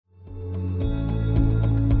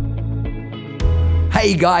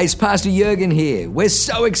Hey guys, Pastor Jurgen here. We're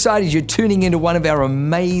so excited you're tuning into one of our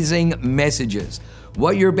amazing messages.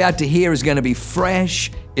 What you're about to hear is going to be fresh,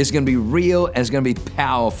 it's going to be real, and it's going to be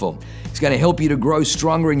powerful. It's going to help you to grow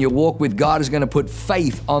stronger in your walk with God. It's going to put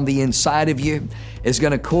faith on the inside of you. It's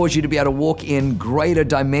going to cause you to be able to walk in greater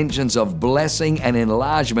dimensions of blessing and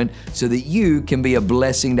enlargement so that you can be a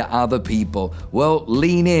blessing to other people. Well,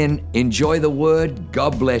 lean in, enjoy the word.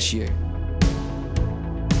 God bless you.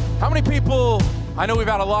 How many people, I know we've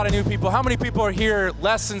had a lot of new people, how many people are here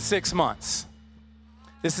less than 6 months?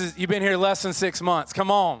 You've been here less than 6 months.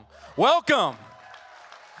 Come on. Welcome.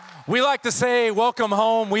 We like to say, welcome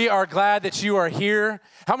home. We are glad that you are here.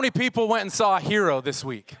 How many people went and saw Hero this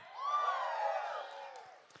week?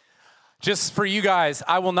 Just for you guys,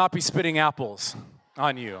 I will not be spitting apples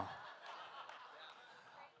on you.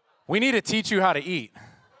 We need to teach you how to eat.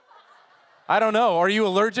 I don't know. Are you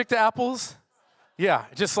allergic to apples? Yeah,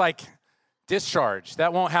 just like discharge.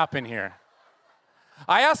 That won't happen here.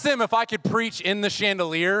 I asked them if I could preach in the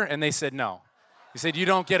chandelier, and they said no. He said, you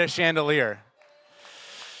don't get a chandelier.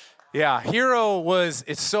 Yeah, Hero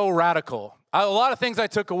it's so radical. A lot of things I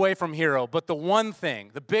took away from Hero, but the one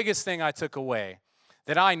thing, the biggest thing I took away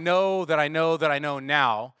that I know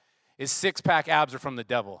now is six-pack abs are from the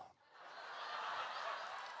devil.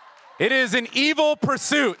 It is an evil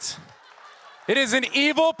pursuit. It is an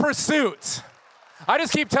evil pursuit. I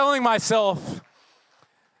just keep telling myself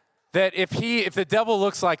that if the devil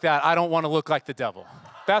looks like that, I don't want to look like the devil.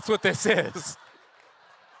 That's what this is.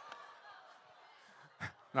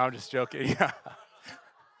 No, I'm just joking. Yeah.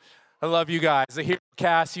 I love you guys. The Hero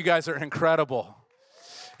cast, you guys are incredible.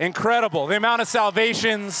 Incredible. The amount of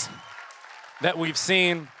salvations that we've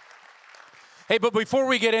seen. Hey, but before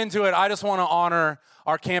we get into it, I just want to honor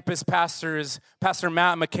our campus pastors, Pastor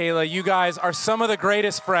Matt and Michaela. You guys are some of the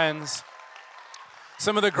greatest friends,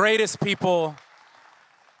 some of the greatest people.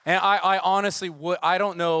 And I honestly I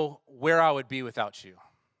don't know where I would be without you.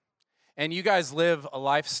 And you guys live a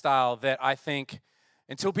lifestyle that I think,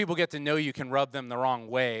 until people get to know you, can rub them the wrong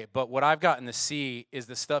way. But what I've gotten to see is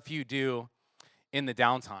the stuff you do in the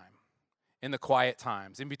downtime, in the quiet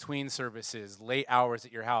times, in between services, late hours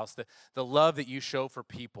at your house, the love that you show for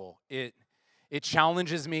people. It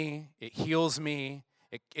challenges me, it heals me,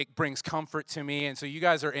 it brings comfort to me. And so you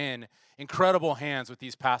guys are in incredible hands with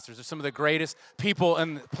these pastors. They're some of the greatest people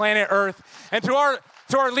on planet Earth. And to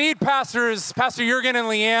our lead pastors, Pastor Jurgen and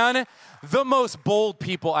Leanne, the most bold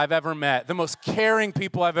people I've ever met, the most caring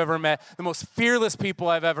people I've ever met, the most fearless people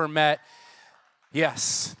I've ever met.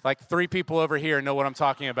 Yes, like 3 people over here know what I'm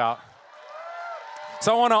talking about.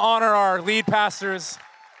 So I want to honor our lead pastors.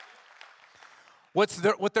 What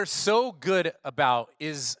they're so good about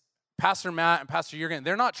is Pastor Matt and Pastor Jurgen,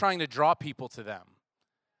 they're not trying to draw people to them.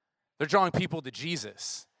 They're drawing people to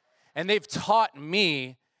Jesus. And they've taught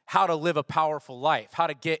me how to live a powerful life, how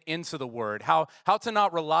to get into the Word, how to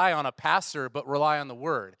not rely on a pastor, but rely on the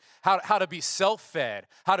Word, how to be self-fed,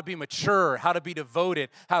 how to be mature, how to be devoted,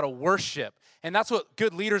 how to worship. And that's what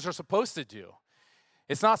good leaders are supposed to do.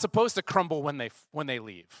 It's not supposed to crumble when they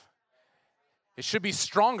leave. It should be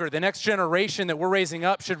stronger. The next generation that we're raising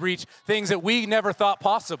up should reach things that we never thought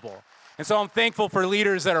possible. And so I'm thankful for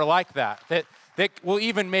leaders that are like that will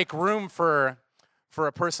even make room for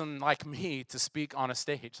a person like me to speak on a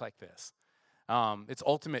stage like this. It's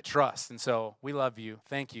ultimate trust. And so we love you.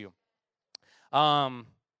 Thank you. So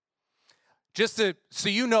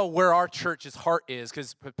you know where our church's heart is,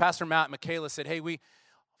 because Pastor Matt and Michaela said, hey,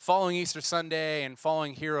 following Easter Sunday and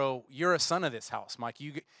following Hero, you're a son of this house, Mike.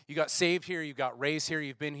 You got saved here, you got raised here,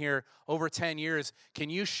 you've been here over 10 years. Can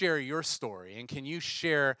you share your story? And can you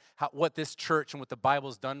share what this church and what the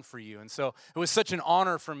Bible's done for you? And so it was such an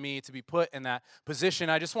honor for me to be put in that position.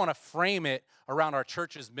 I just want to frame it around our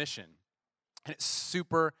church's mission. And it's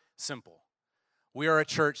super simple. We are a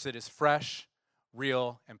church that is fresh,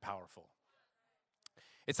 real, and powerful.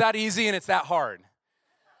 It's that easy and it's that hard.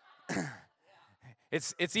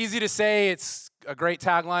 It's easy to say, it's a great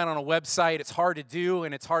tagline on a website, it's hard to do,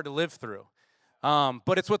 and it's hard to live through.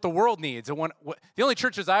 But it's what the world needs. The only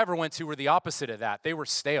churches I ever went to were the opposite of that. They were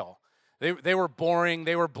stale. They were boring,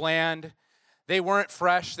 they were bland, they weren't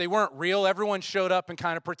fresh, they weren't real. Everyone showed up and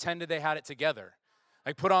kind of pretended they had it together.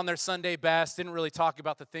 Like put on their Sunday best, didn't really talk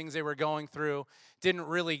about the things they were going through, didn't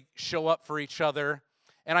really show up for each other.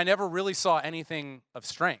 And I never really saw anything of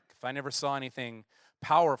strength. I never saw anything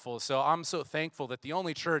powerful. So I'm so thankful that the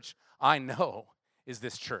only church I know is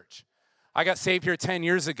this church. I got saved here 10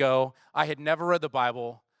 years ago. I had never read the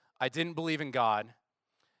Bible. I didn't believe in God.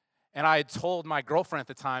 And I had told my girlfriend at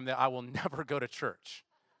the time that I will never go to church.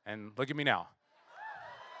 And look at me now.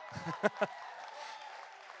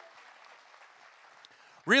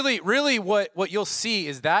 Really what you'll see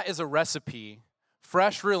is that is a recipe.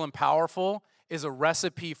 Fresh, real, and powerful is a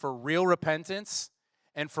recipe for real repentance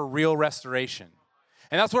and for real restoration.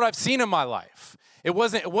 And that's what I've seen in my life. It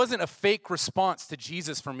wasn't a fake response to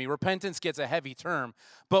Jesus for me. Repentance gets a heavy term.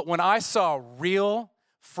 But when I saw real,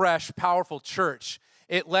 fresh, powerful church,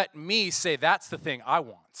 it let me say, that's the thing I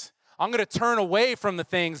want. I'm going to turn away from the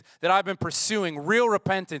things that I've been pursuing, real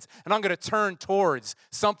repentance, and I'm going to turn towards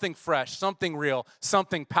something fresh, something real,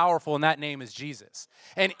 something powerful, and that name is Jesus.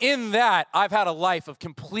 And in that, I've had a life of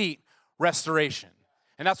complete restoration.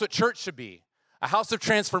 And that's what church should be. A house of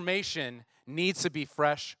transformation needs to be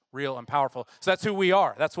fresh, real, and powerful. So that's who we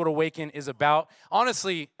are. That's what Awaken is about.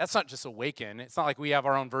 Honestly, that's not just Awaken. It's not like we have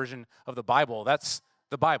our own version of the Bible. That's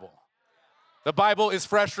the Bible. The Bible is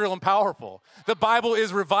fresh, real, and powerful. The Bible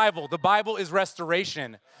is revival. The Bible is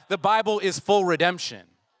restoration. The Bible is full redemption.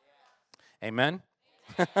 Amen?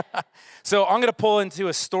 So I'm going to pull into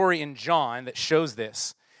a story in John that shows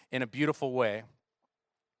this in a beautiful way.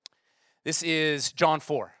 This is John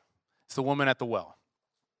 4. It's the woman at the well.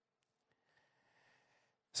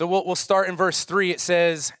 So we'll start in verse 3. It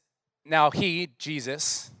says, now he,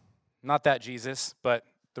 Jesus, not that Jesus, but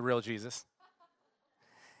the real Jesus,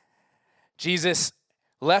 Jesus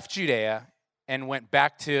left Judea and went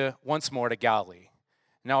back once more to Galilee.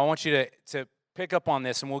 Now, I want you to pick up on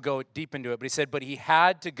this, and we'll go deep into it. But he said, but he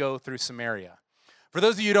had to go through Samaria. For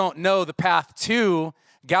those of you who don't know, the path to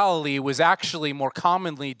Galilee was actually more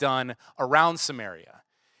commonly done around Samaria.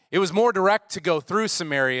 It was more direct to go through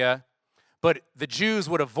Samaria, but the Jews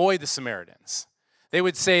would avoid the Samaritans. They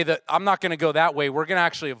would say that, I'm not going to go that way. We're going to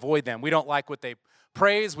actually avoid them. We don't like what they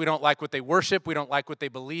praise. We don't like what they worship. We don't like what they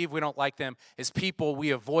believe. We don't like them as people.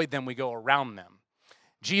 We avoid them. We go around them.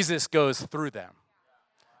 Jesus goes through them.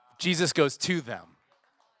 Jesus goes to them.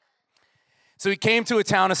 So he came to a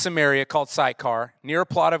town of Samaria called Sychar, near a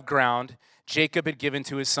plot of ground Jacob had given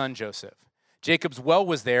to his son Joseph. Jacob's well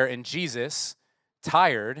was there, and Jesus,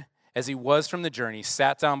 tired as he was from the journey,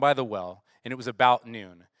 sat down by the well, and it was about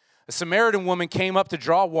noon. A Samaritan woman came up to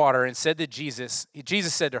draw water and said to Jesus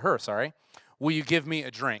said to her, will you give me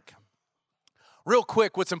a drink? Real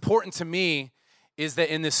quick, what's important to me is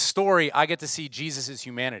that in this story, I get to see Jesus'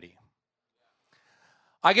 humanity.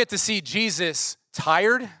 I get to see Jesus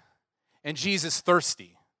tired and Jesus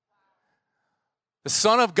thirsty. The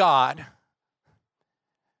Son of God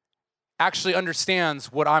actually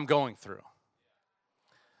understands what I'm going through.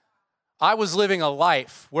 I was living a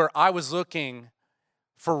life where I was looking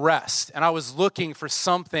for rest, and I was looking for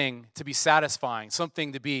something to be satisfying,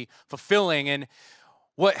 something to be fulfilling. And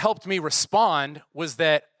what helped me respond was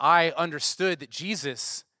that I understood that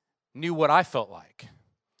Jesus knew what I felt like.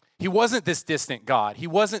 He wasn't this distant God. He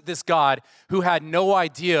wasn't this God who had no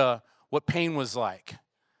idea what pain was like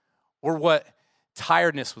or what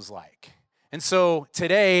tiredness was like. And so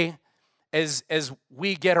today, as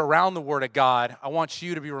we get around the Word of God, I want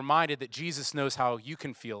you to be reminded that Jesus knows how you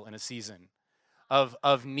can feel in a season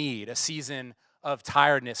of need, a season of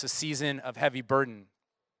tiredness, a season of heavy burden.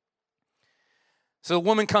 So the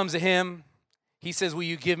woman comes to him. He says, will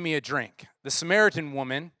you give me a drink? The Samaritan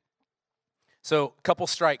woman, so a couple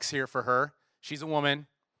strikes here for her. She's a woman.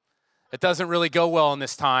 It doesn't really go well in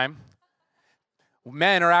this time.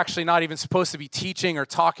 Men are actually not even supposed to be teaching or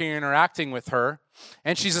talking or interacting with her.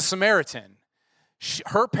 And she's a Samaritan.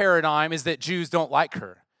 Her paradigm is that Jews don't like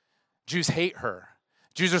her. Jews hate her.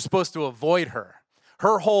 Jews are supposed to avoid her.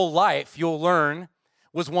 Her whole life, you'll learn,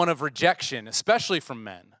 was one of rejection, especially from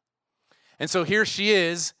men. And so here she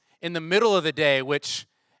is in the middle of the day, which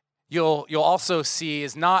you'll also see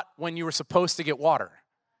is not when you were supposed to get water.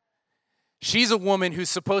 She's a woman who's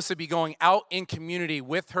supposed to be going out in community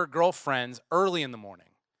with her girlfriends early in the morning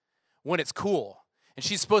when it's cool. And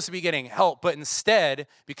she's supposed to be getting help, but instead,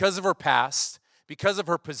 because of her past, because of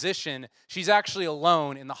her position, she's actually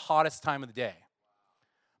alone in the hottest time of the day.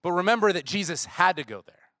 But remember that Jesus had to go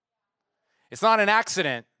there. It's not an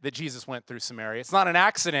accident that Jesus went through Samaria. It's not an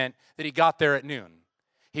accident that he got there at noon.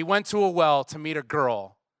 He went to a well to meet a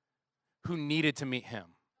girl who needed to meet him.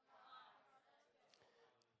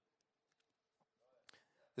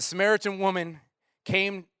 The Samaritan woman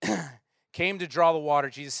came to draw the water.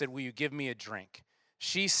 Jesus said, will you give me a drink?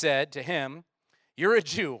 She said to him, you're a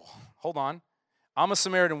Jew. Hold on. I'm a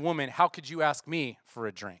Samaritan woman. How could you ask me for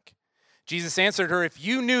a drink? Jesus answered her, if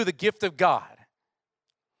you knew the gift of God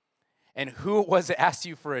and who it was that asked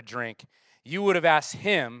you for a drink, you would have asked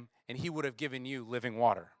him and he would have given you living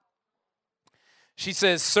water. She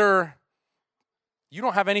says, sir, you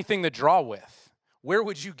don't have anything to draw with. Where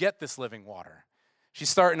would you get this living water? She's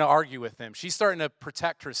starting to argue with him. She's starting to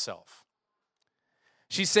protect herself.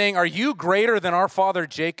 She's saying, are you greater than our father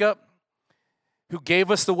Jacob, who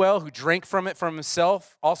gave us the well, who drank from it from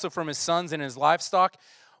himself, also from his sons and his livestock?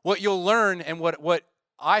 What you'll learn and what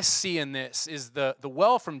I see in this is the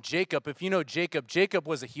well from Jacob. If you know Jacob, Jacob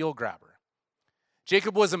was a heel grabber.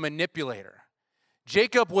 Jacob was a manipulator.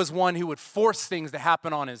 Jacob was one who would force things to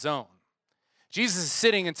happen on his own. Jesus is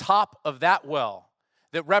sitting on top of that well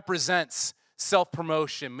that represents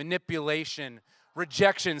self-promotion, manipulation,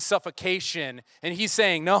 rejection, suffocation. And he's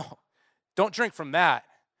saying, no, don't drink from that.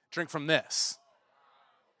 Drink from this.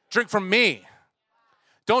 Drink from me.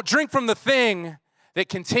 Don't drink from the thing that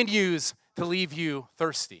continues to leave you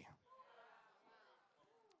thirsty.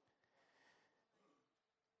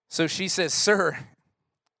 So she says, sir,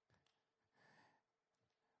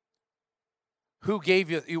 who gave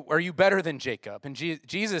you, are you better than Jacob? And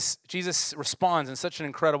Jesus responds in such an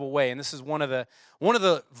incredible way. And this is one of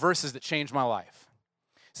the verses that changed my life.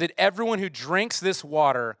 He said, everyone who drinks this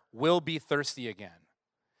water will be thirsty again.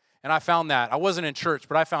 And I found that. I wasn't in church,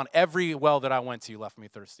 but I found every well that I went to left me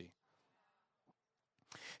thirsty.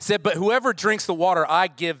 He said, but whoever drinks the water I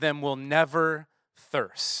give them will never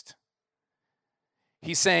thirst.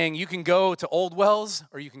 He's saying, you can go to old wells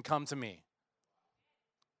or you can come to me.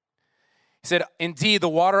 He said, indeed, the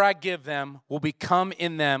water I give them will become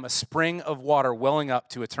in them a spring of water welling up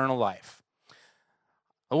to eternal life.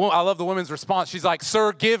 I love the woman's response. She's like,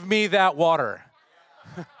 sir, give me that water.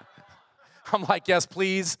 I'm like, yes,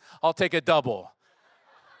 please. I'll take a double.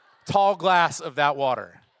 Tall glass of that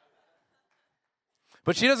water.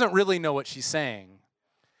 But she doesn't really know what she's saying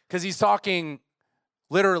because he's talking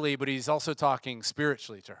literally, but he's also talking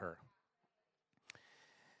spiritually to her.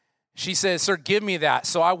 She says, sir, give me that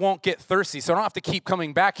so I won't get thirsty, so I don't have to keep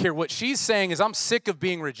coming back here. What she's saying is I'm sick of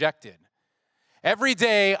being rejected. Every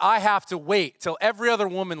day I have to wait till every other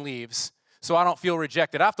woman leaves so I don't feel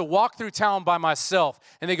rejected. I have to walk through town by myself,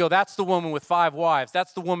 and they go, that's the woman with 5 wives.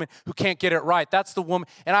 That's the woman who can't get it right. That's the woman.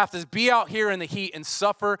 And I have to be out here in the heat and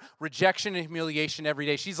suffer rejection and humiliation every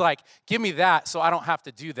day. She's like, give me that so I don't have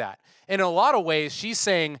to do that. And in a lot of ways, she's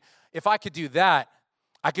saying, if I could do that,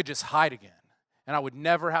 I could just hide again, and I would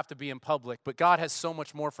never have to be in public. But God has so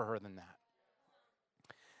much more for her than that.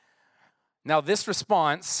 Now, this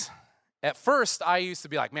response, at first, I used to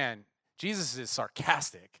be like, man, Jesus is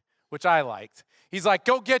sarcastic, which I liked. He's like,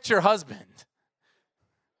 go get your husband.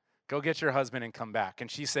 Go get your husband and come back. And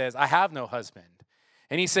she says, I have no husband.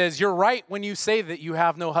 And he says, you're right when you say that you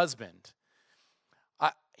have no husband.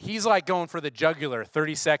 He's like going for the jugular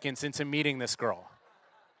 30 seconds into meeting this girl.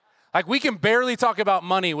 Like, we can barely talk about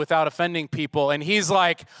money without offending people. And he's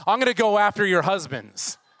like, I'm going to go after your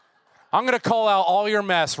husbands. I'm going to call out all your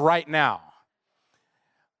mess right now.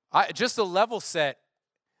 Just a level set,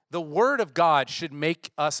 the word of God should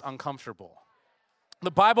make us uncomfortable.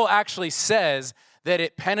 The Bible actually says that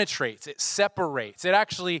it penetrates, it separates. It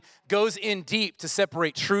actually goes in deep to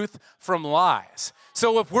separate truth from lies.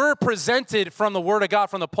 So if we're presented from the word of God,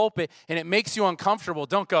 from the pulpit, and it makes you uncomfortable,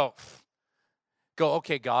 don't go,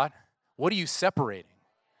 okay, God, what are you separating?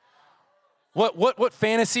 What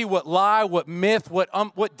fantasy, what lie, what myth,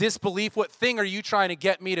 what disbelief, what thing are you trying to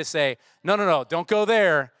get me to say, no, don't go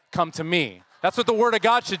there, come to me. That's what the word of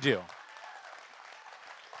God should do.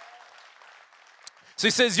 So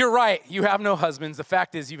he says, you're right, you have no husbands. The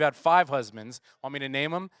fact is you've had 5 husbands. Want me to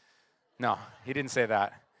name them? No, he didn't say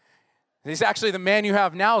that. He's actually, the man you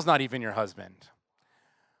have now is not even your husband.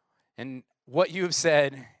 And what you have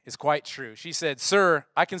said is quite true. She said, sir,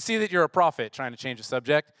 I can see that you're a prophet, trying to change the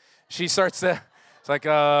subject. She starts to, it's like,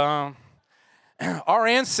 our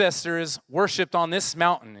ancestors worshiped on this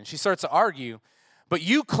mountain. And she starts to argue. But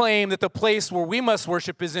you claim that the place where we must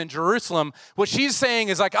worship is in Jerusalem. What she's saying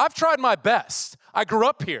is like, I've tried my best. I grew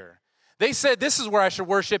up here. They said this is where I should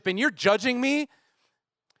worship, and you're judging me?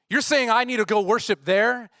 You're saying I need to go worship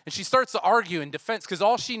there? And she starts to argue in defense because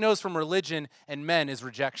all she knows from religion and men is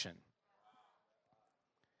rejection.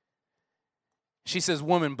 She says,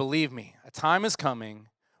 woman, believe me, a time is coming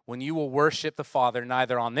when you will worship the Father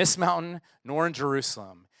neither on this mountain nor in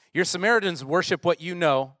Jerusalem. Your Samaritans worship what you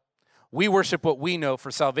know. We worship what we know,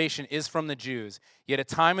 for salvation is from the Jews. Yet a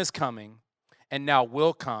time is coming, and now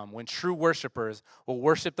will come, when true worshipers will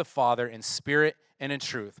worship the Father in spirit and in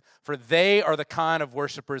truth. For they are the kind of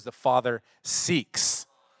worshipers the Father seeks.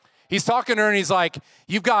 He's talking to her, and he's like,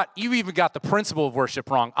 you even got the principle of worship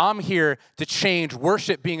wrong. I'm here to change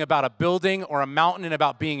worship being about a building or a mountain and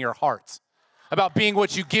about being your heart, about being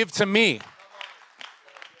what you give to me.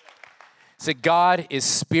 So God is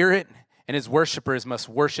spirit, and his worshipers must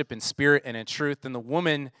worship in spirit and in truth. And the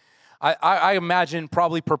woman, I imagine,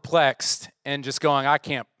 probably perplexed and just going, I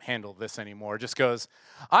can't handle this anymore. Just goes,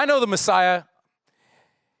 I know the Messiah.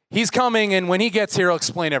 he's coming, and when he gets here, he'll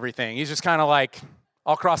explain everything. He's just kind of like,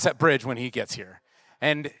 I'll cross that bridge when he gets here.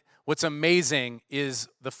 And what's amazing is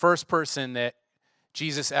the first person that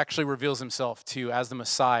Jesus actually reveals himself to as the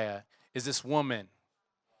Messiah is this woman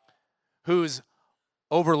who's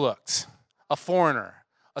overlooked, a foreigner,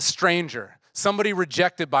 a stranger, somebody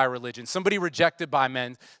rejected by religion, somebody rejected by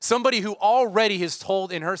men, somebody who already has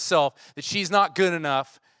told in herself that she's not good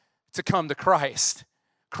enough to come to Christ.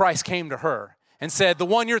 Christ came to her and said, the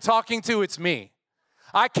one you're talking to, it's me.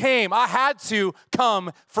 I had to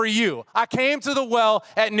come for you. I came to the well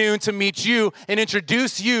at noon to meet you and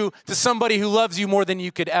introduce you to somebody who loves you more than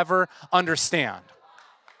you could ever understand.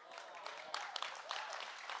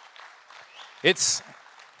 It's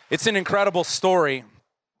an incredible story.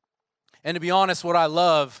 And to be honest, what I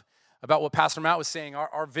love about what Pastor Matt was saying,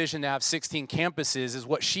 our vision to have 16 campuses is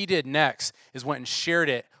what she did next is went and shared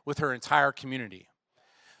it with her entire community.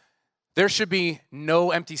 There should be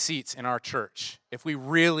no empty seats in our church if we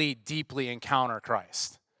really deeply encounter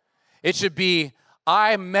Christ. It should be,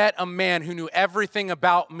 I met a man who knew everything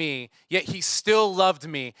about me, yet he still loved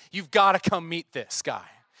me. You've got to come meet this guy.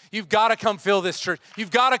 You've got to come fill this church.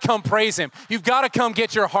 You've got to come praise him. You've got to come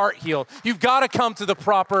get your heart healed. You've got to come to the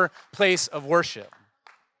proper place of worship.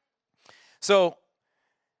 So,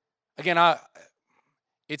 again,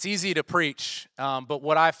 it's easy to preach, but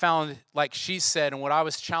what I found, like she said, and what I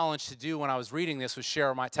was challenged to do when I was reading this was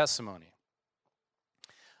share my testimony.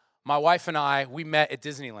 My wife and I, we met at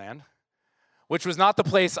Disneyland, which was not the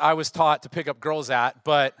place I was taught to pick up girls at,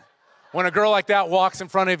 but when a girl like that walks in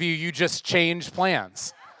front of you, you just change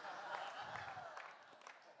plans.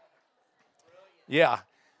 Yeah.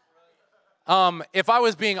 If I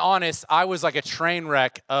was being honest, I was like a train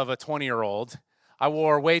wreck of a 20-year-old. I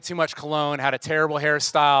wore way too much cologne, had a terrible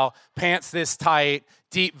hairstyle, pants this tight,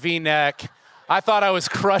 deep V-neck. I thought I was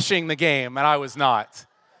crushing the game, and I was not.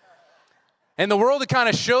 And the world had kind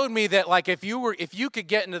of showed me that, like, if you could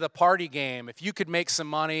get into the party game, if you could make some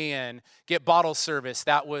money and get bottle service,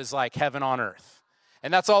 that was like heaven on earth.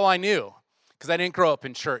 And that's all I knew, because I didn't grow up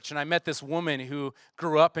in church. And I met this woman who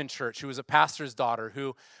grew up in church, who was a pastor's daughter,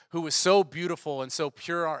 who was so beautiful and so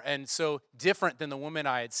pure and so different than the woman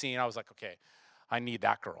I had seen. I was like, okay, I need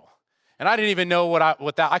that girl. And I didn't even know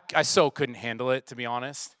I so couldn't handle it, to be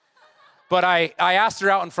honest. But I asked her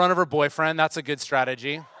out in front of her boyfriend. That's a good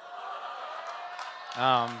strategy.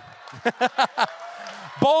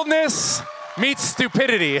 Boldness meets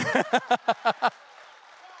stupidity.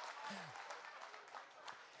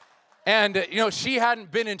 And, she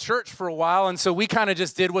hadn't been in church for a while, and so we kind of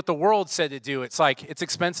just did what the world said to do. It's like, it's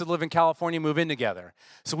expensive to live in California, move in together.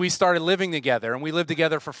 So we started living together, and we lived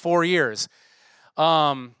together for 4 years.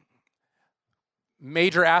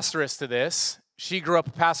 Major asterisk to this, she grew up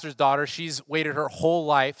a pastor's daughter. She's waited her whole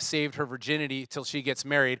life, saved her virginity till she gets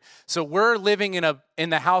married. So we're living in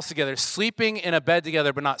the house together, sleeping in a bed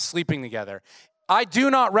together, but not sleeping together. I do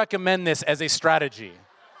not recommend this as a strategy.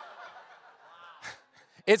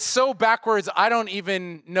 It's so backwards, I don't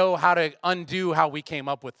even know how to undo how we came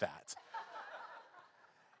up with that.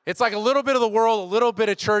 It's like a little bit of the world, a little bit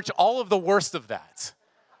of church, all of the worst of that.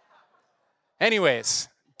 Anyways,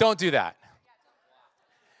 don't do that.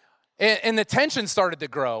 And the tension started to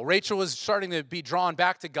grow. Rachel was starting to be drawn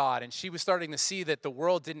back to God, and she was starting to see that the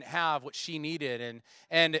world didn't have what she needed.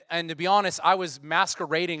 And to be honest, I was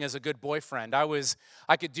masquerading as a good boyfriend.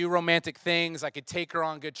 I could do romantic things. I could take her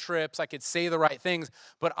on good trips. I could say the right things.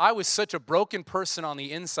 But I was such a broken person on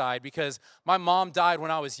the inside because my mom died when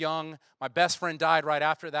I was young. My best friend died right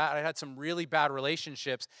after that. I had some really bad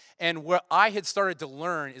relationships. And what I had started to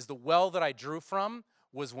learn is the well that I drew from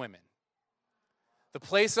was women. The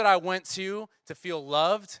place that I went to feel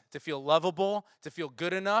loved, to feel lovable, to feel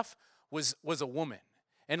good enough was a woman.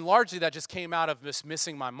 And largely that just came out of just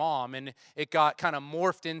missing my mom, and it got kind of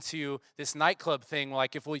morphed into this nightclub thing,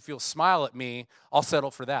 like if you'll smile at me, I'll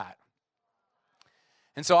settle for that.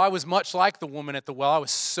 And so I was much like the woman at the well. I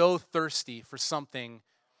was so thirsty for something.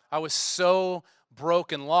 I was so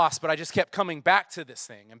broke and lost, but I just kept coming back to this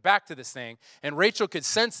thing and back to this thing. And Rachel could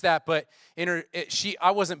sense that, but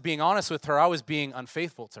I wasn't being honest with her. I was being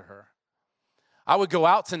unfaithful to her. I would go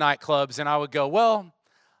out to nightclubs and I would go, well,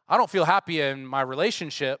 I don't feel happy in my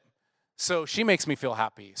relationship, so she makes me feel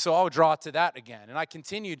happy. So I'll draw to that again. And I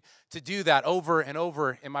continued to do that over and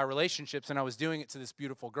over in my relationships, and I was doing it to this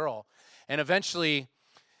beautiful girl. And eventually,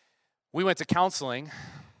 we went to counseling.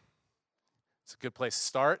 It's a good place to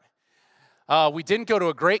start. We didn't go to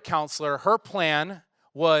a great counselor. Her plan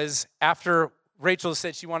was, after Rachel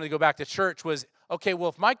said she wanted to go back to church, was, okay, well,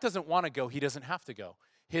 if Mike doesn't want to go, he doesn't have to go.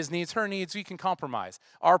 His needs, her needs, we can compromise.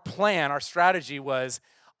 Our plan, our strategy was,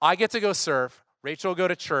 I get to go surf. Rachel will go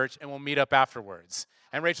to church and we'll meet up afterwards.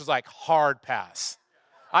 And Rachel's like, hard pass.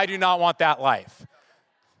 I do not want that life.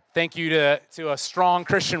 Thank you to a strong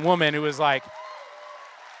Christian woman who was like,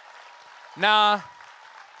 nah,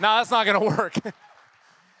 that's not going to work.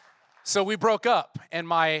 So we broke up, and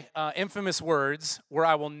my infamous words were,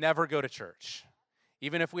 I will never go to church.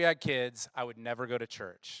 Even if we had kids, I would never go to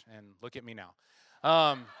church. And look at me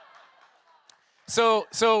now.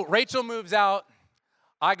 So Rachel moves out.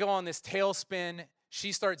 I go on this tailspin.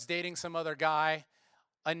 She starts dating some other guy.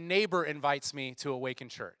 A neighbor invites me to Awaken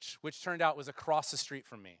Church, which turned out was across the street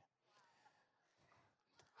from me.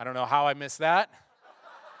 I don't know how I missed that.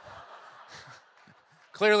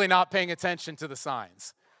 Clearly not paying attention to the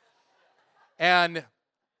signs. And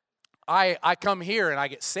I come here and I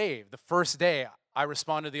get saved. The first day I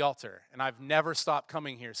respond to the altar, and I've never stopped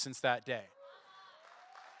coming here since that day.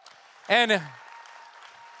 And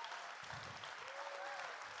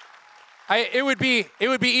it would be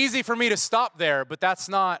easy for me to stop there, but that's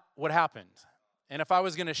not what happened. And if I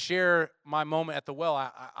was going to share my moment at the well,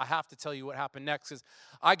 I have to tell you what happened next, because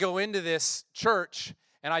I go into this church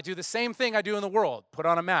and I do the same thing I do in the world, put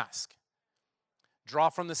on a mask, draw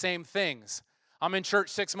from the same things. I'm in church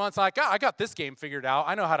 6 months, I got this game figured out.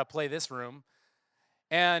 I know how to play this room.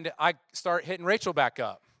 And I start hitting Rachel back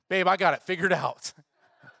up. Babe, I got it figured out.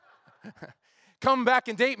 Come back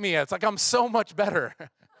and date me. It's like I'm so much better.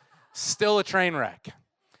 Still a train wreck.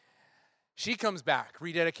 She comes back,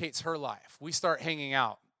 rededicates her life. We start hanging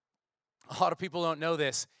out. A lot of people don't know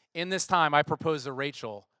this. In this time, I proposed to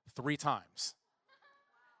Rachel 3 times.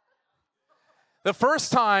 The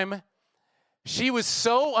first time, she was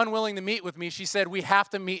so unwilling to meet with me, she said, we have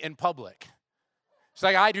to meet in public. She's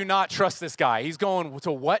like, I do not trust this guy. He's going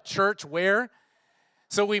to what church, where?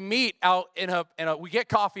 So we meet out we get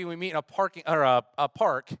coffee, we meet in a park,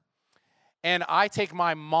 and I take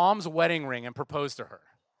my mom's wedding ring and propose to her.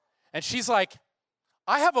 And she's like,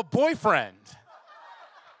 I have a boyfriend.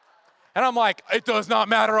 And I'm like, it does not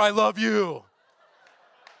matter, I love you.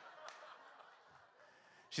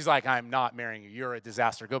 She's like, I'm not marrying you. You're a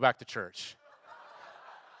disaster. Go back to church.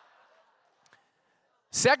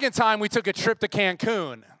 Second time, we took a trip to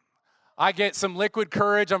Cancun. I get some liquid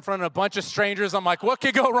courage. I'm in front of a bunch of strangers. I'm like, what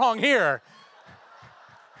could go wrong here?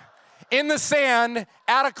 In the sand,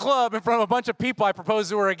 at a club, in front of a bunch of people, I propose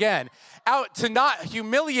to her again. Out to not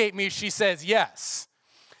humiliate me, she says yes.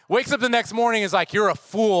 Wakes up the next morning, is like, you're a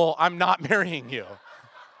fool. I'm not marrying you.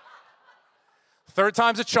 Third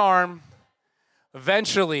time's a charm.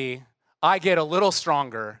 Eventually, I get a little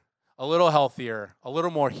stronger, a little healthier, a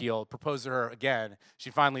little more healed, propose to her again. She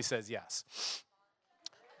finally says yes.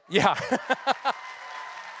 Yeah.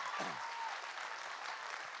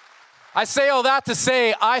 I say all that to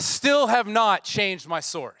say I still have not changed my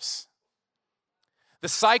source. The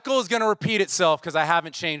cycle is going to repeat itself because I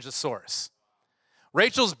haven't changed the source.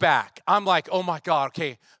 Rachel's back. I'm like, oh my God,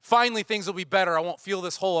 okay, finally things will be better. I won't feel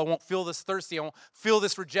this hole. I won't feel this thirsty. I won't feel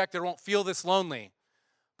this rejected. I won't feel this lonely.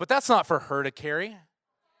 But that's not for her to carry.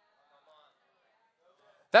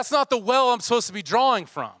 That's not the well I'm supposed to be drawing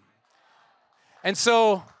from. And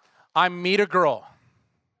so I meet a girl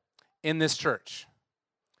in this church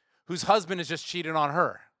whose husband has just cheated on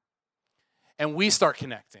her. And we start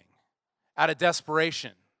connecting out of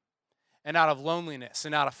desperation and out of loneliness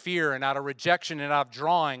and out of fear and out of rejection and out of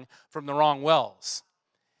drawing from the wrong wells.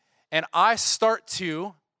 And I start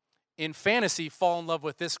to, in fantasy, fall in love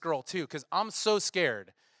with this girl too, because I'm so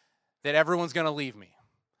scared that everyone's going to leave me,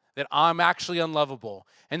 that I'm actually unlovable.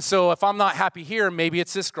 And so if I'm not happy here, maybe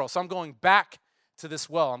it's this girl. So I'm going back to this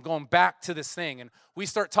well. I'm going back to this thing. And we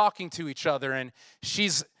start talking to each other, and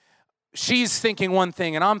she's thinking one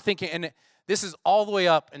thing, and I'm thinking, and this is all the way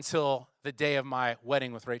up until the day of my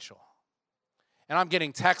wedding with Rachel. And I'm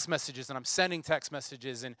getting text messages, and I'm sending text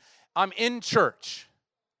messages, and I'm in church.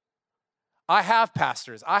 I have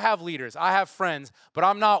pastors, I have leaders, I have friends, but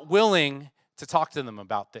I'm not willing to talk to them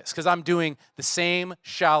about this because I'm doing the same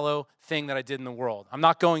shallow thing that I did in the world. I'm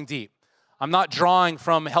not going deep. I'm not drawing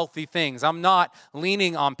from healthy things. I'm not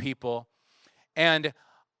leaning on people. And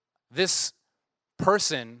this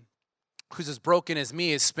person who's as broken as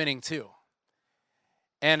me is spinning too.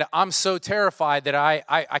 And I'm so terrified that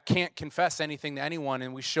I can't confess anything to anyone.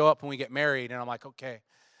 And we show up and we get married, and I'm like, okay,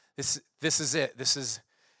 this is it.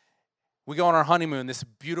 We go on our honeymoon. This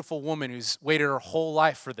beautiful woman who's waited her whole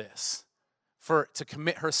life for this, to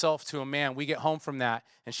commit herself to a man. We get home from that,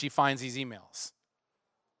 and she finds these emails.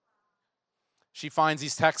 she finds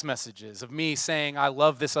these text messages of me saying, I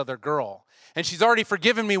love this other girl. And she's already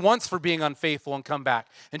forgiven me once for being unfaithful and come back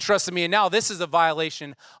and trusted me. And now this is a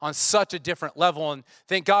violation on such a different level. And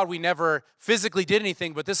thank God we never physically did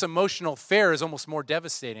anything, but this emotional affair is almost more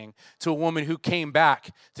devastating to a woman who came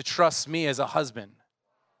back to trust me as a husband.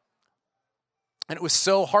 And it was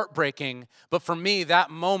so heartbreaking. But for me, that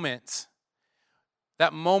moment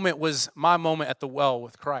was my moment at the well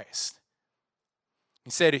with Christ. He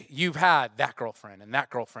said, you've had that girlfriend and that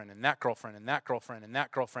girlfriend and that girlfriend and that girlfriend and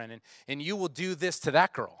that girlfriend, and you will do this to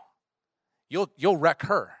that girl. You'll wreck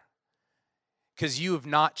her because you have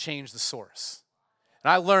not changed the source.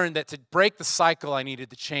 And I learned that to break the cycle, I needed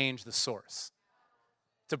to change the source.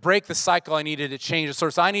 To break the cycle, I needed to change the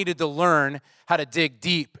source. I needed to learn how to dig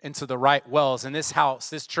deep into the right wells. And this house,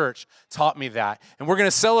 this church, taught me that. And we're going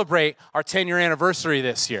to celebrate our 10-year anniversary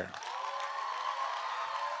this year.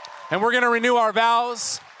 And we're going to renew our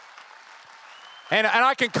vows. And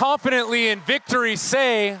I can confidently in victory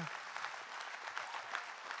say,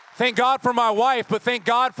 thank God for my wife, but thank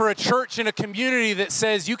God for a church and a community that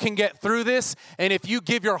says you can get through this. And if you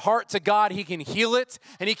give your heart to God, He can heal it,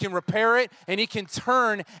 and He can repair it, and He can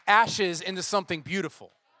turn ashes into something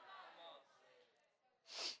beautiful.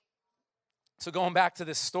 So going back to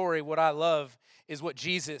this story, what I love is what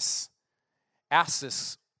Jesus asked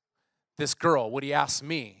this girl, what He asked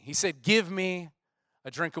me. He said, give me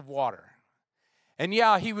a drink of water. And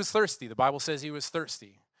yeah, he was thirsty. The Bible says he was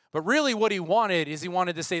thirsty. But really what he wanted is he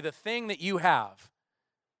wanted to say, the thing that you have,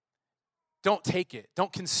 don't take it.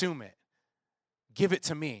 Don't consume it. Give it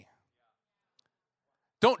to me.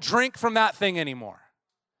 Don't drink from that thing anymore.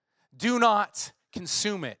 Do not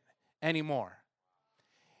consume it anymore.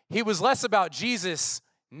 He was less about Jesus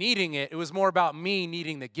needing it. It was more about me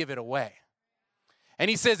needing to give it away. And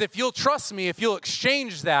he says, if you'll trust me, if you'll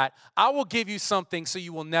exchange that, I will give you something so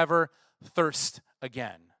you will never thirst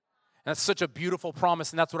again. And that's such a beautiful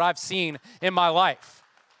promise, and that's what I've seen in my life.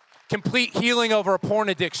 Complete healing over a porn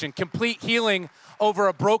addiction, complete healing over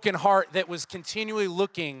a broken heart that was continually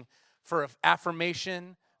looking for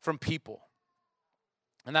affirmation from people.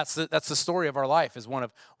 And that's the story of our life, is one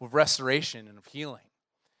of restoration and of healing.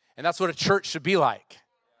 And that's what a church should be like.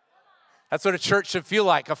 That's what a church should feel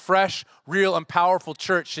like. A fresh, real, and powerful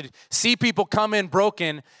church should see people come in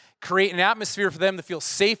broken, create an atmosphere for them to feel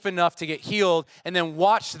safe enough to get healed, and then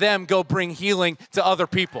watch them go bring healing to other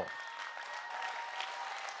people.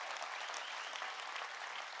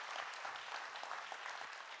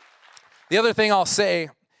 The other thing I'll say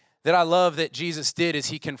that I love that Jesus did is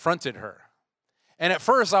He confronted her. And at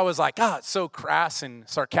first I was like, God, it's so crass and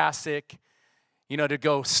sarcastic, to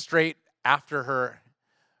go straight after her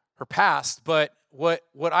past. But what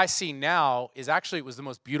I see now is actually it was the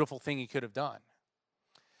most beautiful thing He could have done.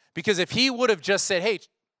 Because if He would have just said, hey,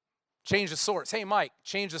 change the source. Hey, Mike,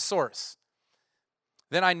 change the source.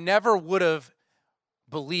 Then I never would have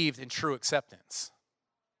believed in true acceptance.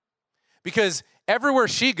 Because everywhere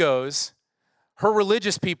she goes, her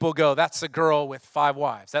religious people go, that's the girl with 5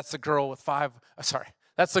 wives. That's the girl with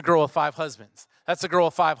that's the girl with 5 husbands. That's the girl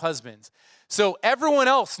with 5 husbands. So everyone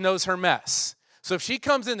else knows her mess. So if she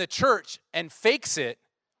comes into church and fakes it,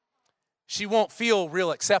 she won't feel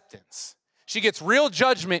real acceptance. She gets real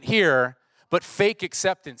judgment here, but fake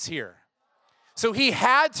acceptance here. So He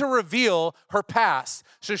had to reveal her past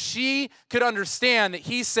so she could understand that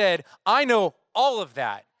He said, I know all of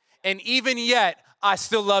that, and even yet, I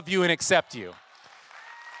still love you and accept you.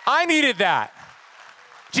 I needed that.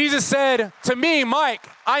 Jesus said to me, Mike,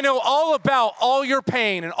 I know all about all your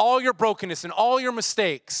pain and all your brokenness and all your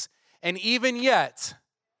mistakes, and even yet,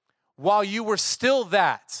 while you were still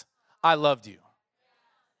that, I loved you.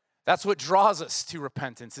 That's what draws us to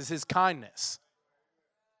repentance, is His kindness.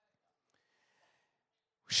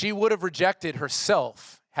 She would have rejected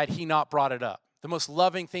herself had He not brought it up. The most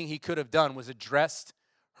loving thing He could have done was addressed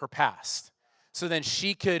her past, so then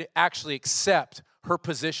she could actually accept her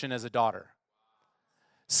position as a daughter.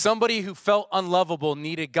 Somebody who felt unlovable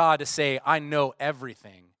needed God to say, I know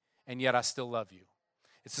everything, and yet I still love you.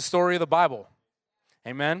 It's the story of the Bible.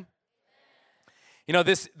 Amen?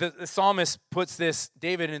 The psalmist puts this,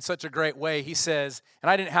 David, in such a great way. He says, and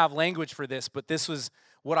I didn't have language for this, but this was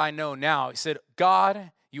what I know now. He said,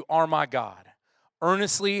 God, you are my God.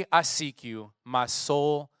 Earnestly I seek you. My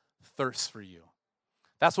soul thirsts for you.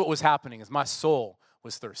 That's what was happening, is my soul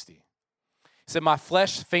was thirsty. He said, my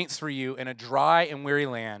flesh faints for you in a dry and weary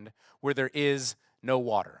land where there is no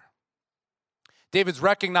water. David's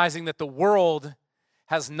recognizing that the world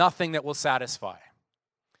has nothing that will satisfy.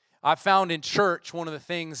 I found in church, one of the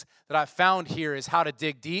things that I found here is how to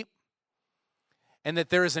dig deep, and that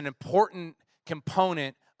there is an important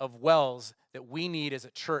component of wells that we need as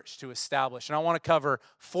a church to establish. And I want to cover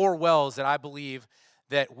 4 wells that I believe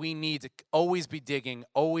that we need to always be digging,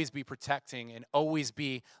 always be protecting, and always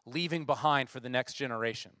be leaving behind for the next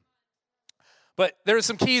generation. But there are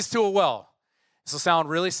some keys to a well. This will sound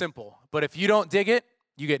really simple, but if you don't dig it,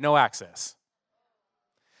 you get no access.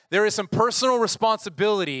 There is some personal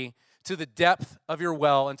responsibility to the depth of your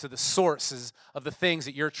well and to the sources of the things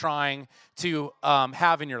that you're trying to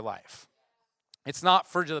have in your life. It's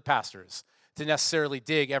not for the pastors to necessarily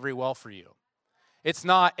dig every well for you. It's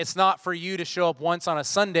not for you to show up once on a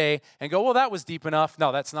Sunday and go, well, that was deep enough.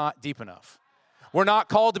 No, that's not deep enough. We're not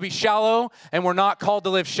called to be shallow, and we're not called to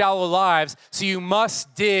live shallow lives, so you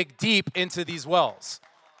must dig deep into these wells.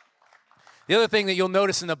 The other thing that you'll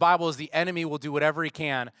notice in the Bible is the enemy will do whatever he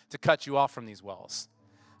can to cut you off from these wells.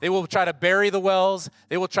 They will try to bury the wells.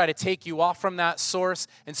 They will try to take you off from that source,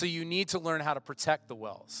 and so you need to learn how to protect the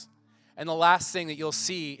wells. And the last thing that you'll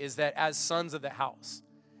see is that as sons of the house,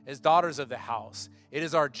 as daughters of the house, it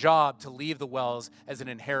is our job to leave the wells as an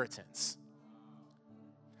inheritance.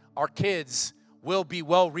 Our kids will be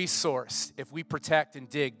well-resourced if we protect and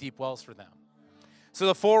dig deep wells for them. So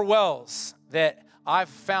the 4 wells that I've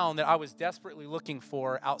found that I was desperately looking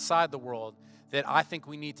for outside the world that I think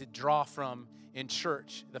we need to draw from in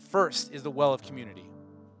church. The first is the well of community.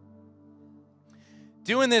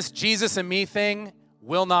 Doing this Jesus and me thing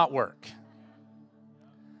will not work.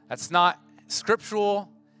 That's not scriptural,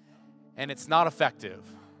 and it's not effective.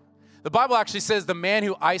 The Bible actually says the man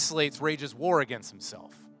who isolates wages war against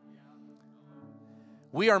himself.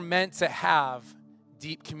 We are meant to have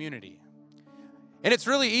deep community. And it's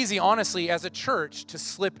really easy, honestly, as a church to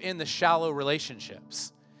slip in the shallow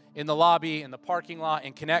relationships in the lobby, in the parking lot,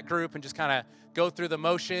 in Connect Group, and just kind of go through the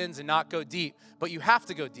motions and not go deep. But you have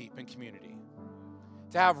to go deep in community.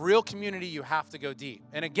 To have real community, you have to go deep.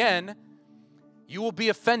 And again, you will be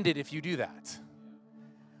offended if you do that.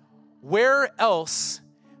 Where else,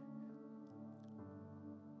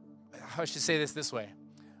 I should say this way.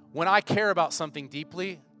 When I care about something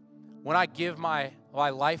deeply, when I give my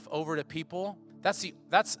life over to people, that's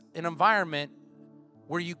an environment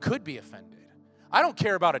where you could be offended. I don't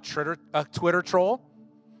care about a Twitter troll.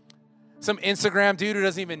 Some Instagram dude who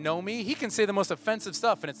doesn't even know me, he can say the most offensive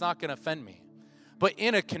stuff and it's not going to offend me. But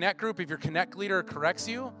in a Connect group, if your Connect leader corrects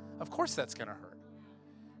you, of course that's going to hurt.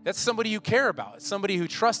 That's somebody you care about. It's somebody who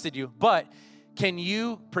trusted you. But can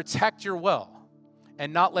you protect your well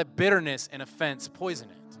and not let bitterness and offense poison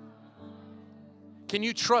it? Can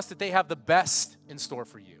you trust that they have the best in store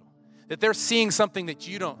for you? That they're seeing something that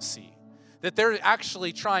you don't see? That they're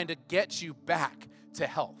actually trying to get you back to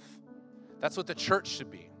health? That's what the church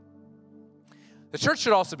should be. The church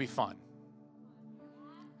should also be fun.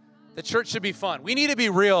 The church should be fun. We need to be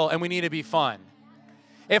real and we need to be fun.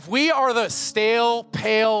 If we are the stale,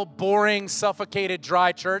 pale, boring, suffocated,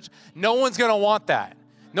 dry church, no one's going to want that.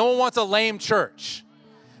 No one wants a lame church.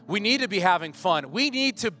 We need to be having fun. We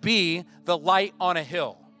need to be the light on a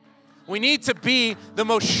hill. We need to be the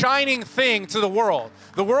most shining thing to the world.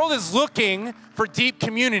 The world is looking for deep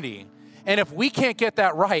community. And if we can't get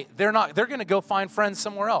that right, they're going to go find friends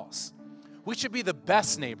somewhere else. We should be the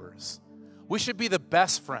best neighbors. We should be the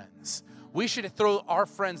best friends. We should throw our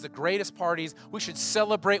friends the greatest parties. We should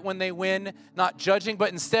celebrate when they win, not judging,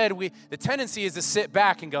 but instead the tendency is to sit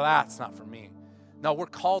back and go, it's not for me. No, we're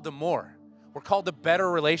called to more. We're called to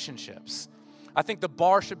better relationships. I think the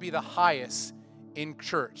bar should be the highest in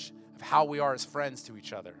church of how we are as friends to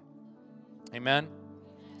each other. Amen?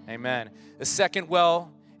 Amen. The second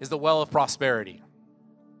well is the well of prosperity.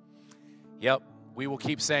 Yep, we will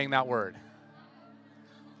keep saying that word.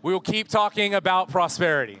 We will keep talking about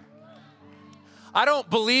prosperity. I don't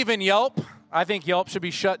believe in Yelp. I think Yelp should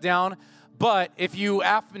be shut down. But if you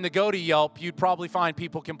happen to go to Yelp, you'd probably find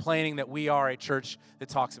people complaining that we are a church that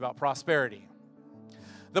talks about prosperity.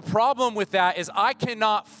 The problem with that is I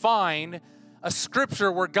cannot find a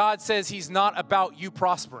scripture where God says he's not about you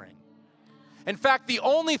prospering. In fact, the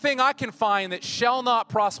only thing I can find that shall not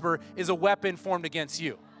prosper is a weapon formed against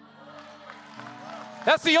you.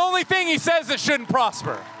 That's the only thing he says that shouldn't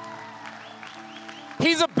prosper.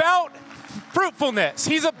 He's about fruitfulness.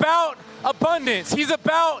 He's about abundance. He's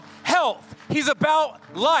about health. He's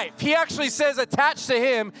about life. He actually says, attached to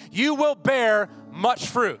him, you will bear much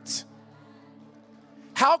fruit.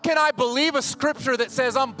 How can I believe a scripture that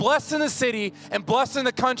says I'm blessed in the city and blessed in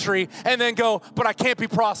the country and then go, but I can't be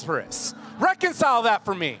prosperous? Reconcile that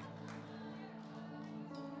for me.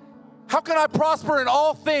 How can I prosper in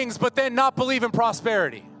all things but then not believe in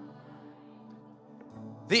prosperity?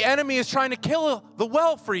 The enemy is trying to kill the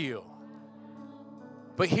well for you.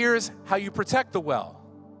 But here's how you protect the well: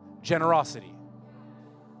 generosity.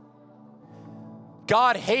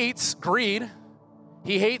 God hates greed.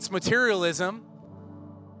 He hates materialism,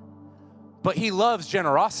 but he loves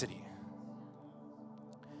generosity.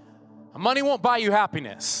 Money won't buy you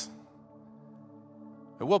happiness.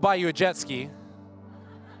 It will buy you a jet ski.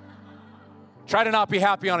 Try to not be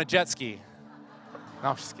happy on a jet ski.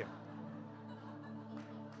 No, I'm just kidding.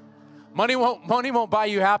 Money won't buy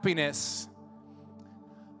you happiness,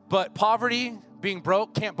 but poverty, being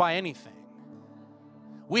broke, can't buy anything.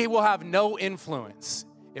 We will have no influence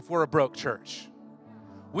if we're a broke church.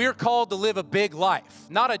 We are called to live a big life,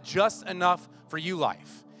 not a just enough for you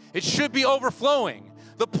life. It should be overflowing.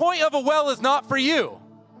 The point of a well is not for you.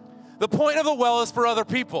 The point of the well is for other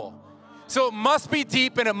people. So it must be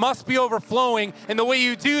deep and it must be overflowing, and the way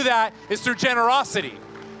you do that is through generosity.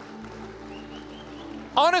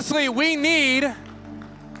 Honestly, we need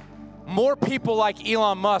more people like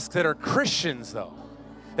Elon Musk that are Christians, though,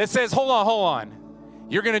 that says, hold on,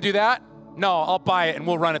 you're gonna do that? No, I'll buy it and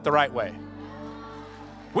we'll run it the right way.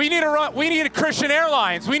 We need Christian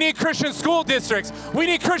airlines. We need Christian school districts. We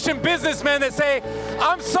need Christian businessmen that say,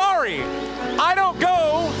 I'm sorry, I don't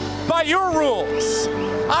go by your rules.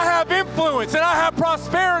 I have influence and I have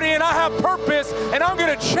prosperity and I have purpose, and I'm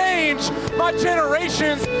gonna change my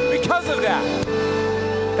generations because of that.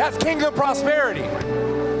 That's kingdom prosperity.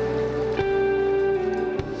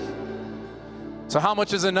 So how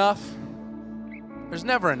much is enough? There's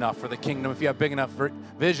never enough for the kingdom if you have big enough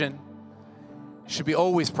vision. You should be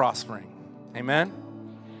always prospering. Amen?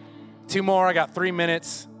 2 more, I got 3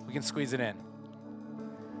 minutes. We can squeeze it in.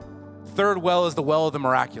 Third well is the well of the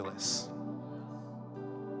miraculous.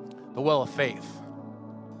 The well of faith.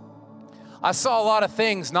 I saw a lot of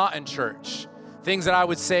things not in church. Things that I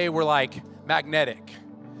would say were like magnetic.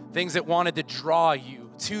 Things that wanted to draw you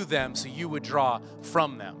to them so you would draw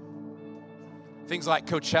from them. Things like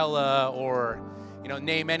Coachella, or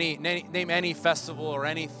name any festival or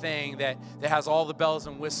anything that has all the bells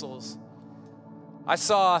and whistles. I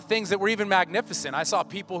saw things that were even magnificent. I saw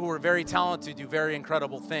people who were very talented do very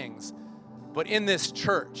incredible things. But in this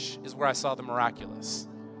church is where I saw the miraculous.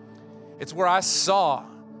 It's where I saw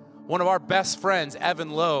one of our best friends,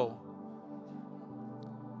 Evan Lowe,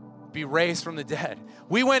 be raised from the dead.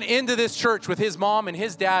 We went into this church with his mom and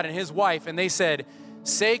his dad and his wife, and they said,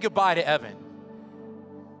 say goodbye to Evan.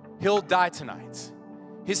 He'll die tonight.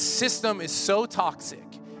 His system is so toxic.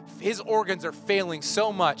 His organs are failing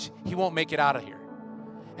so much, he won't make it out of here.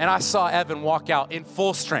 And I saw Evan walk out in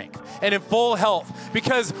full strength and in full health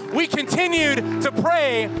because we continued to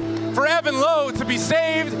pray for Evan Lowe to be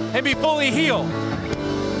saved and be fully healed.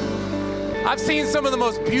 I've seen some of the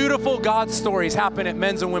most beautiful God stories happen at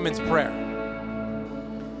men's and women's prayer.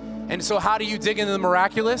 And so how do you dig into the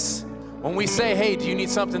miraculous? When we say, hey, do you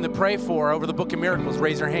need something to pray for over the Book of Miracles,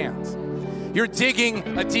 raise your hands. You're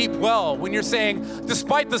digging a deep well when you're saying,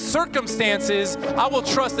 despite the circumstances, I will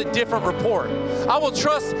trust a different report. I will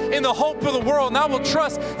trust in the hope of the world, and I will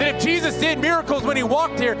trust that if Jesus did miracles when he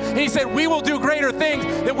walked here, and he said, we will do greater things,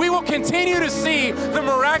 that we will continue to see the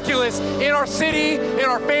miraculous in our city, in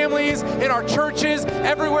our families, in our churches,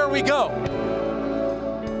 everywhere we go.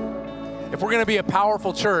 If we're gonna be a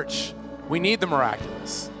powerful church, we need the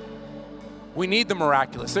miraculous. We need the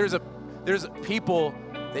miraculous. There's people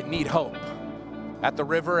that need hope. At the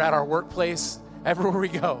river, at our workplace, everywhere we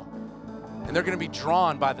go. And they're gonna be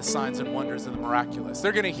drawn by the signs and wonders of the miraculous.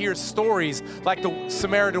 They're gonna hear stories like the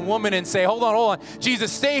Samaritan woman and say, hold on,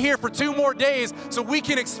 Jesus, stay here for 2 more days so we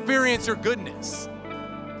can experience your goodness.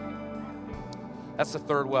 That's the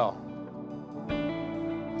third well.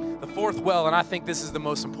 The fourth well, and I think this is the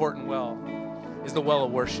most important well, is the well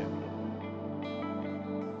of worship.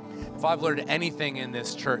 If I've learned anything in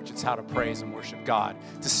this church, it's how to praise and worship God,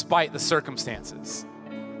 despite the circumstances.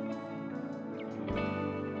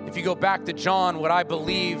 If you go back to John, what I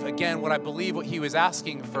believe what he was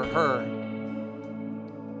asking for her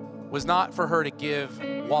was not for her to give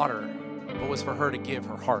water, but was for her to give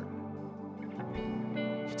her heart.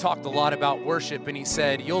 He talked a lot about worship, and he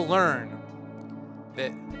said, you'll learn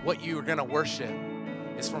that what you are gonna worship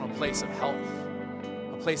is from a place of health,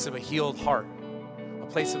 a place of a healed heart, a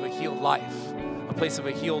place of a healed life, a place of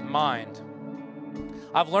a healed mind.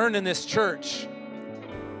 I've learned in this church,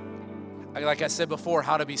 like I said before,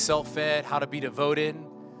 how to be self-fed, how to be devoted,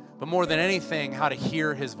 but more than anything, how to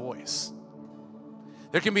hear his voice.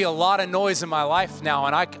 There can be a lot of noise in my life now,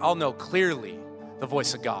 and I'll know clearly the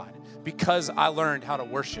voice of God because I learned how to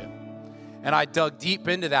worship. And I dug deep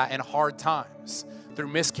into that in hard times. Through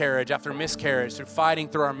miscarriage after miscarriage, through fighting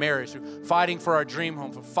through our marriage, through fighting for our dream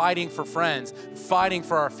home, through fighting for friends, fighting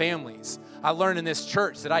for our families. I learned in this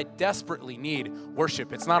church that I desperately need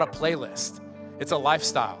worship. It's not a playlist, it's a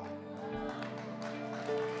lifestyle.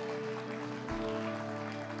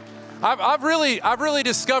 I've really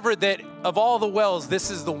discovered that of all the wells, this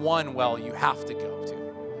is the one well you have to go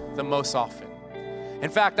to the most often. In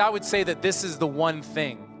fact, I would say that this is the one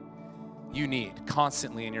thing you need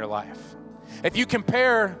constantly in your life. If you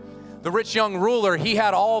compare the rich young ruler, he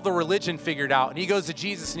had all the religion figured out, and he goes to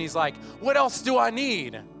Jesus and he's like, what else do I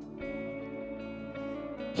need?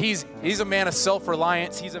 He's a man of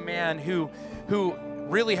self-reliance. He's a man who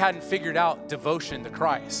really hadn't figured out devotion to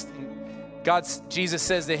Christ. And Jesus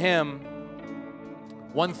says to him,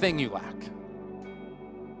 one thing you lack.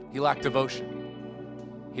 You lack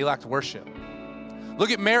devotion. You lacked worship. Look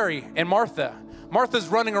at Mary and Martha. Martha's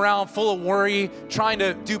running around full of worry, trying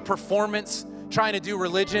to do performance, trying to do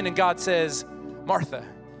religion, and God says, Martha,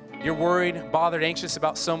 you're worried, bothered, anxious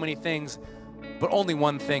about so many things, but only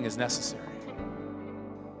one thing is necessary.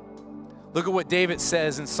 Look at what David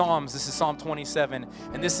says in Psalms. This is Psalm 27,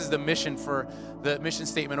 and this is the mission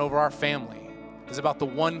statement over our family. It's about the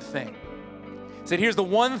one thing. He said, here's the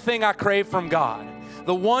one thing I crave from God.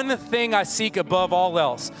 The one thing I seek above all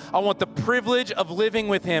else. I want the privilege of living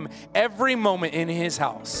with him every moment in his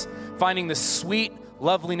house, finding the sweet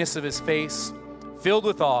loveliness of his face, filled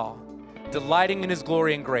with awe, delighting in his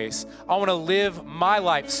glory and grace. I want to live my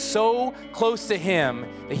life so close to him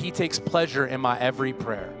that he takes pleasure in my every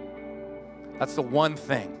prayer. That's the one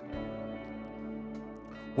thing.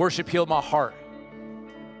 Worship healed my heart.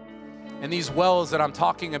 And these wells that I'm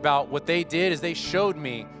talking about, what they did is they showed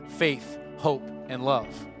me faith, hope, and love.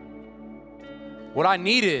 What I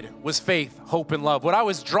needed was faith, hope, and love. What I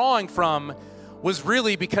was drawing from was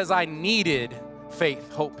really because I needed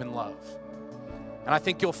faith, hope, and love. And I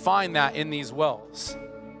think you'll find that in these wells.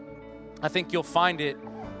 I think you'll find it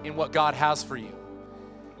in what God has for you.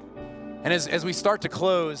 And as we start to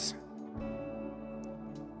close,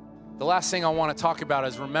 the last thing I want to talk about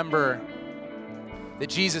is remember that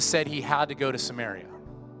Jesus said he had to go to Samaria.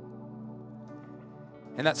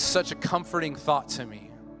 And that's such a comforting thought to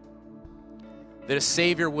me, that a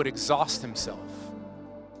Savior would exhaust himself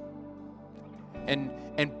and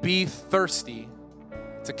be thirsty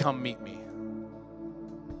to come meet me.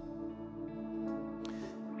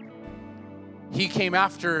 He came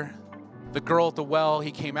after the girl at the well.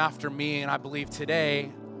 He came after me, and I believe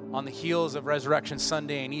today, on the heels of Resurrection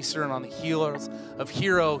Sunday and Easter, and on the heels of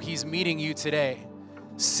Hero, he's meeting you today,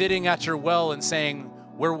 sitting at your well and saying,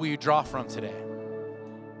 where will you draw from today?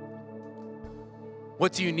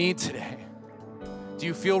 What do you need today? Do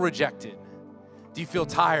you feel rejected? Do you feel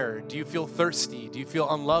tired? Do you feel thirsty? Do you feel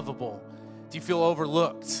unlovable? Do you feel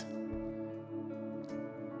overlooked?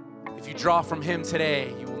 If you draw from him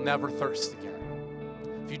today, you will never thirst again.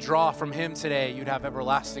 If you draw from him today, you'd have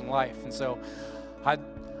everlasting life. And so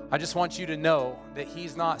I just want you to know that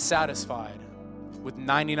he's not satisfied with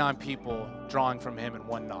 99 people drawing from him and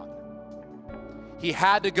one not. He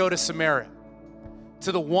had to go to Samaria,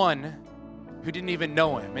 to the one who didn't even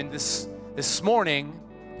know him. And this morning,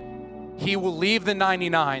 he will leave the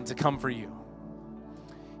 99 to come for you.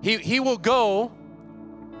 He will go,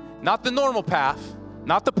 not the normal path,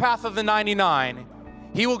 not the path of the 99.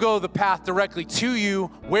 He will go the path directly to you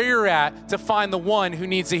where you're at to find the one who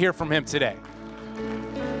needs to hear from him today.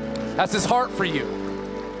 That's his heart for you.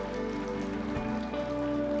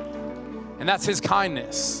 And that's his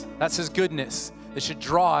kindness. That's his goodness that should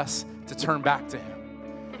draw us to turn back to him.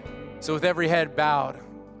 So with every head bowed,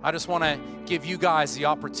 I just want to give you guys the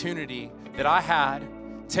opportunity that I had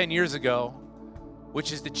 10 years ago,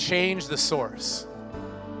 which is to change the source,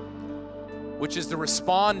 which is to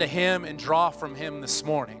respond to him and draw from him this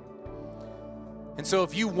morning. And so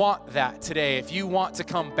if you want that today, if you want to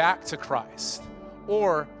come back to Christ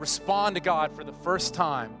or respond to God for the first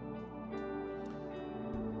time,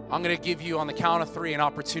 I'm going to give you on the count of 3 an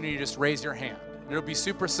opportunity to just raise your hand. And it'll be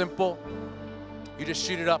super simple. You just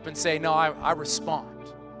shoot it up and say, no, I respond.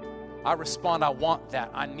 I respond, I want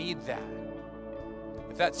that, I need that.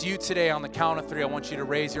 If that's you today, on the count of 3, I want you to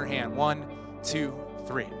raise your hand. 1, 2,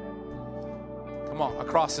 3. Come on,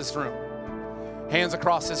 across this room. Hands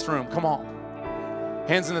across this room, come on.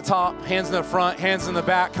 Hands in the top, hands in the front, hands in the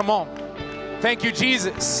back, come on. Thank you,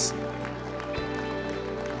 Jesus.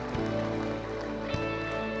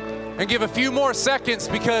 And give a few more seconds,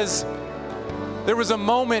 because there was a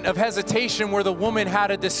moment of hesitation where the woman had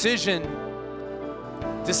a decision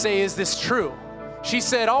to say, is this true? She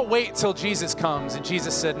said, I'll wait till Jesus comes. And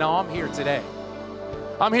Jesus said, no, I'm here today.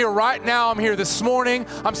 I'm here right now. I'm here this morning.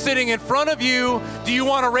 I'm sitting in front of you. Do you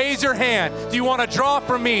want to raise your hand? Do you want to draw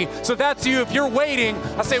from me? So if that's you, if you're waiting,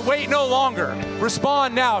 I say, wait no longer.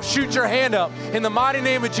 Respond now. Shoot your hand up. In the mighty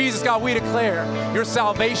name of Jesus, God, we declare your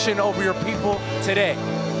salvation over your people today.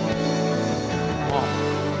 Come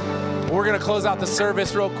on. We're going to close out the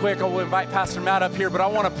service real quick. I will invite Pastor Matt up here, but I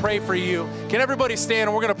want to pray for you. Can everybody stand?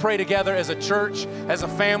 And we're going to pray together as a church, as a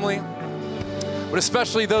family, but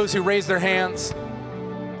especially those who raise their hands.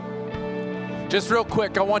 Just real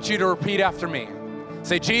quick, I want you to repeat after me.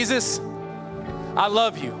 Say, Jesus, I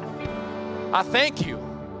love you. I thank you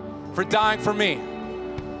for dying for me,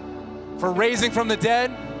 for raising from the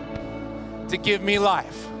dead to give me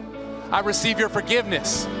life. I receive your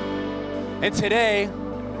forgiveness. And today,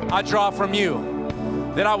 I draw from you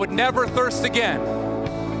that I would never thirst again,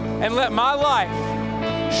 and let my life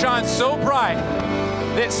shine so bright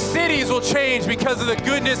that cities will change because of the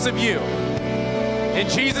goodness of you. In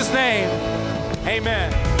Jesus' name,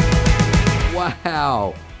 amen.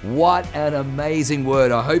 Wow, what an amazing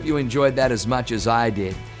word. I hope you enjoyed that as much as I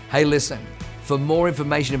did. Hey, listen, for more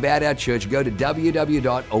information about our church, go to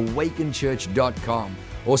www.awakenchurch.com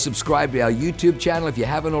or subscribe to our YouTube channel if you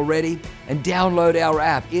haven't already, and download our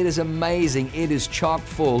app. It is amazing. It is chock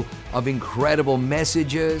full of incredible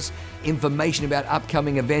messages, information about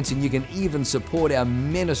upcoming events, and you can even support our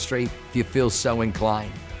ministry if you feel so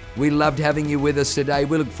inclined. We loved having you with us today.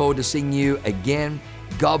 We look forward to seeing you again.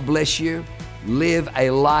 God bless you. Live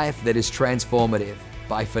a life that is transformative.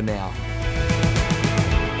 Bye for now.